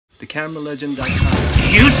theCameraLegend.com.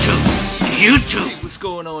 YouTube! Hey, what's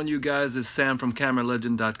going on, you guys? It's Sam from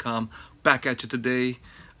CameraLegend.com. Back at you today,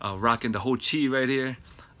 rocking the Ho Chi right here.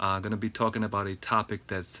 Gonna be talking about a topic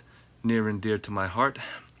that's near and dear to my heart,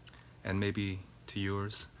 and maybe to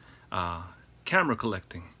yours. Camera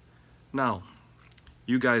collecting. Now,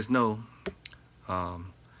 you guys know,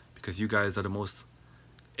 because you guys are the most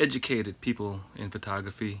educated people in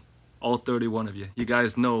photography, all 31 of you. You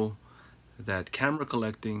guys know that camera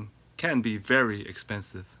collecting can be very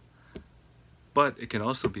expensive, but it can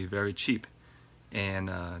also be very cheap. And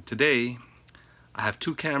today, I have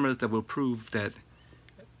two cameras that will prove that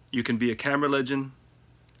you can be a camera legend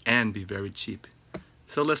and be very cheap.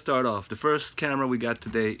 So let's start off. The first camera we got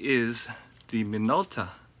today is the Minolta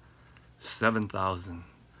 7000,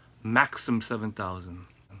 Maxxum 7000.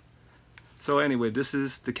 So anyway, this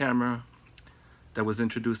is the camera that was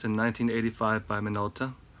introduced in 1985 by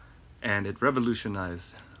Minolta, and it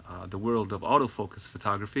revolutionized the world of autofocus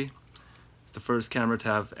photography. It's the first camera to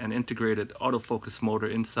have an integrated autofocus motor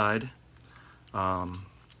inside, and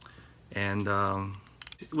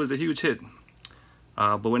it was a huge hit.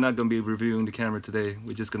 But we're not going to be reviewing the camera today.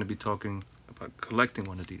 We're just going to be talking about collecting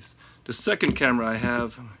one of these. The second camera I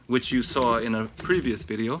have, which you saw in a previous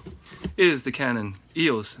video, is the Canon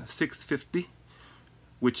EOS 650,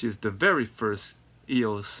 which is the very first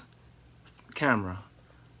EOS camera.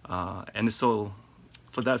 And so,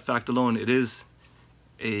 for that fact alone, it is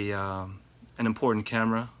an important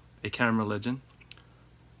camera, a camera legend.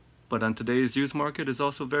 But on today's used market, it's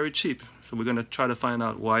also very cheap. So we're going to try to find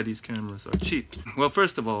out why these cameras are cheap. Well,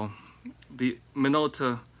 first of all, the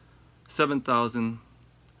Minolta 7000,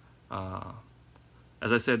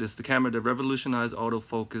 as I said, is the camera that revolutionized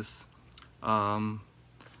autofocus.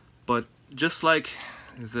 But just like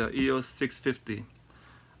the EOS 650,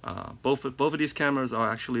 both of these cameras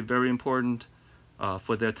are actually very important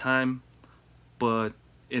for their time, but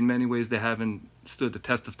in many ways they haven't stood the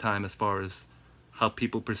test of time as far as how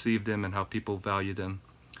people perceive them and how people value them,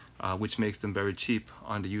 which makes them very cheap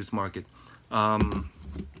on the used market.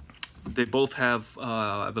 They both have,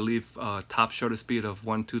 I believe, top shutter speed of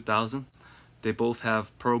 1/2000. They both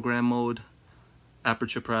have program mode,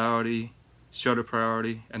 aperture priority, shutter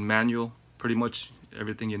priority, and manual, pretty much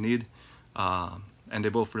everything you need. And they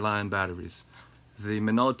both rely on batteries. The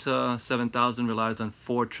Minolta 7000 relies on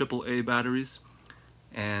 4 AAA batteries,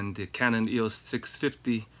 and the Canon EOS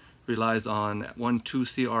 650 relies on 1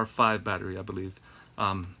 2CR5 battery, I believe.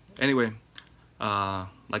 Anyway,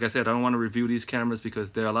 like I said, I don't want to review these cameras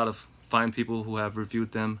because there are a lot of fine people who have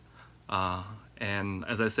reviewed them. And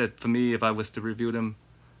as I said, for me, if I was to review them,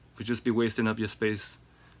 it would just be wasting up your space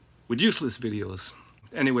with useless videos.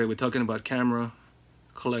 Anyway, we're talking about camera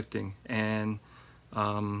collecting, and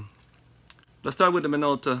let's start with the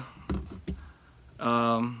Minolta.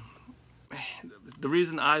 The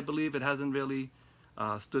reason I believe it hasn't really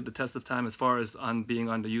stood the test of time as far as being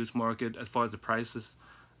on the used market, as far as the prices,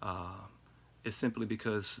 is simply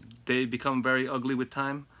because they become very ugly with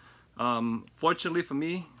time. Fortunately for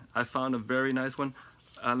me, I found a very nice one.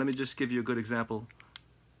 Let me just give you a good example.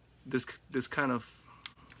 This kind of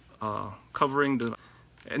covering, the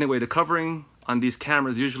covering on these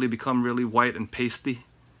cameras usually become really white and pasty.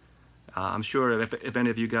 I'm sure if any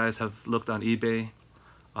of you guys have looked on eBay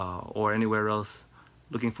or anywhere else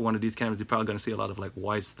looking for one of these cameras, you're probably going to see a lot of like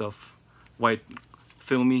white stuff, white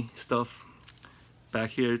filmy stuff. Back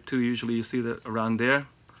here too, usually you see that around there.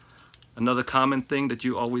 Another common thing that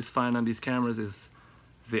you always find on these cameras is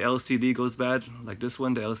the LCD goes bad. Like this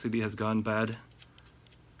one, the LCD has gone bad.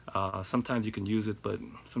 Sometimes you can use it, but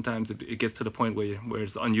sometimes it gets to the point where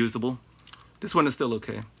it's unusable. This one is still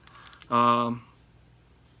okay. The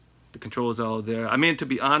controls are all there. I mean, to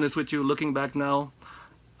be honest with you, looking back now,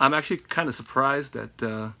 I'm actually kind of surprised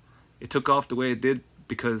that it took off the way it did,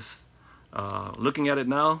 because looking at it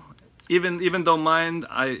now, even though mine,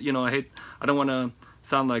 I don't want to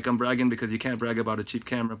sound like I'm bragging, because you can't brag about a cheap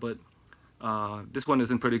camera, but this one is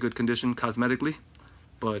in pretty good condition cosmetically.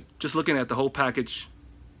 But just looking at the whole package,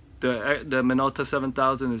 the Minolta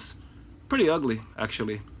 7000 is pretty ugly,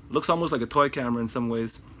 actually. Looks almost like a toy camera in some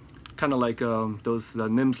ways, kind of like those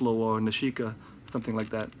Nimslo or Nishika, something like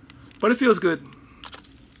that. But it feels good.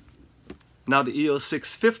 Now the EOS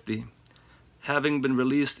 650, having been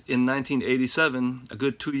released in 1987, a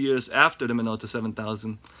good 2 years after the Minolta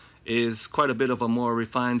 7000, is quite a bit of a more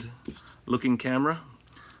refined looking camera.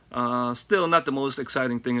 Still not the most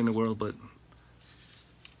exciting thing in the world, but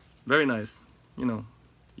very nice,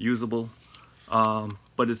 usable.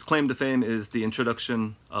 But its claim to fame is the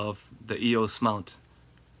introduction of the EOS mount.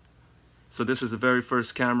 So this is the very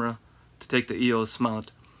first camera to take the EOS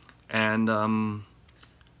mount, and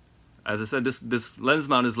as I said, this lens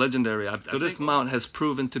mount is legendary. So this mount has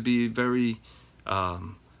proven to be very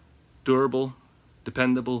durable,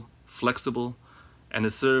 dependable, flexible, and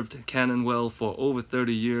has served Canon well for over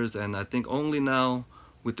 30 years. And I think only now,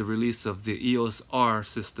 with the release of the EOS R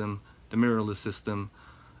system, the mirrorless system,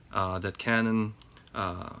 that Canon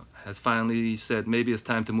has finally said maybe it's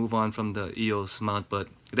time to move on from the EOS mount, but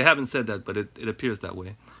they haven't said that, but it appears that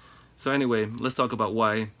way. So anyway, let's talk about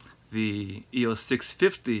why the EOS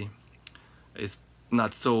 650 is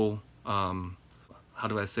not so, how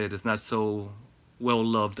do I say it, it's not so well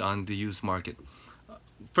loved on the used market.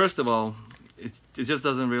 First of all, it just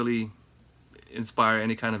doesn't really inspire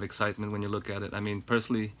any kind of excitement when you look at it. I mean,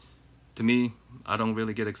 personally, to me, I don't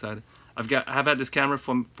really get excited. I've had this camera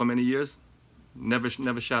for many years, never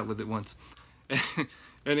shot with it once.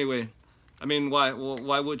 Anyway, I mean, why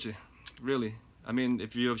would you, really? I mean,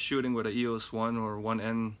 if you're shooting with an EOS 1 or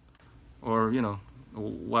 1N, or, you know,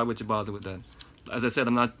 why would you bother with that? As I said,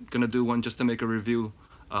 I'm not going to do one just to make a review,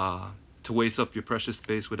 to waste up your precious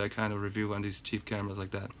space with that kind of review on these cheap cameras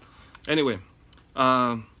like that. Anyway,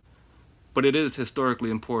 but it is historically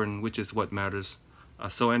important, which is what matters.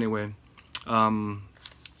 So anyway,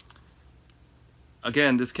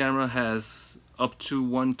 again, this camera has up to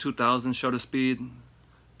 1/2000 shutter speed,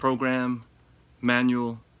 program,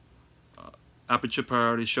 manual, aperture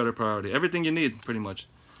priority, shutter priority, everything you need pretty much.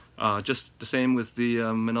 Just the same with the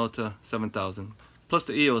Minolta 7000, plus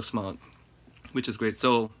the EOS mount, which is great.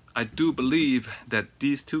 So I do believe that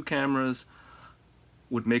these two cameras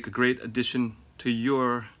would make a great addition to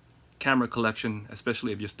your camera collection,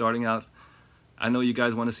 especially if you're starting out. I know you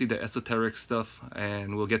guys want to see the esoteric stuff,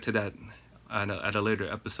 and we'll get to that at a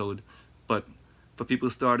later episode. But for people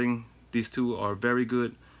starting, these two are very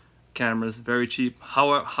good cameras, very cheap.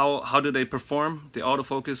 How do they perform? The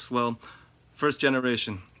autofocus, well, first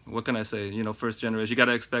generation. What can I say? You know, first generation. You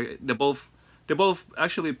gotta expect they're both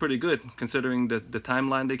actually pretty good considering the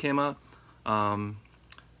timeline they came out.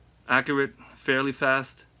 Accurate, fairly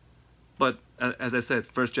fast, but as I said,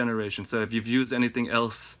 first generation. So if you've used anything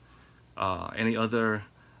else, any other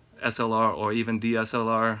SLR or even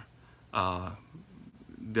DSLR,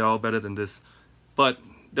 they're all better than this. But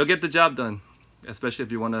they'll get the job done, especially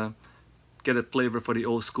if you want to get a flavor for the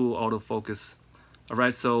old school autofocus. All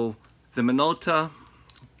right, so the Minolta,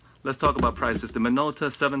 let's talk about prices. The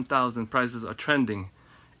Minolta 7000 prices are trending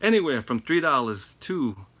anywhere from $3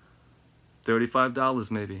 to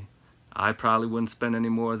 $35 maybe. I probably wouldn't spend any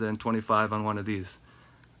more than $25 on one of these.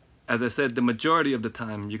 As I said, the majority of the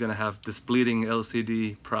time you're gonna have this bleeding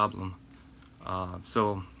LCD problem.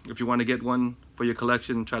 So if you want to get one for your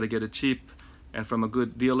collection, try to get it cheap and from a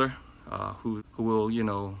good dealer who will, you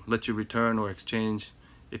know, let you return or exchange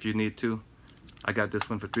if you need to. I got this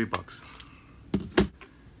one for $3.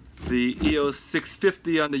 The EOS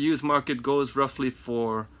 650 on the used market goes roughly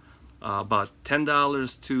for about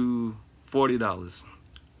 $10 to $40.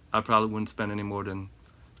 I probably wouldn't spend any more than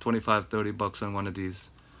 $25–30 on one of these,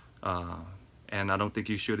 and I don't think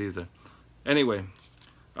you should either. Anyway,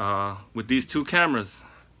 with these two cameras,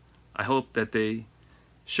 I hope that they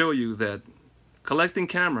show you that collecting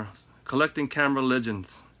camera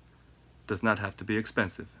legends does not have to be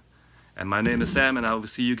expensive. And my name is Sam, and I will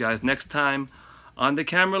see you guys next time on the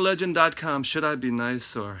CameraLegend.com, should I be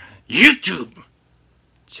nice, or YouTube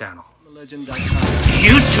channel. CameraLegend.com.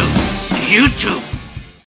 YouTube.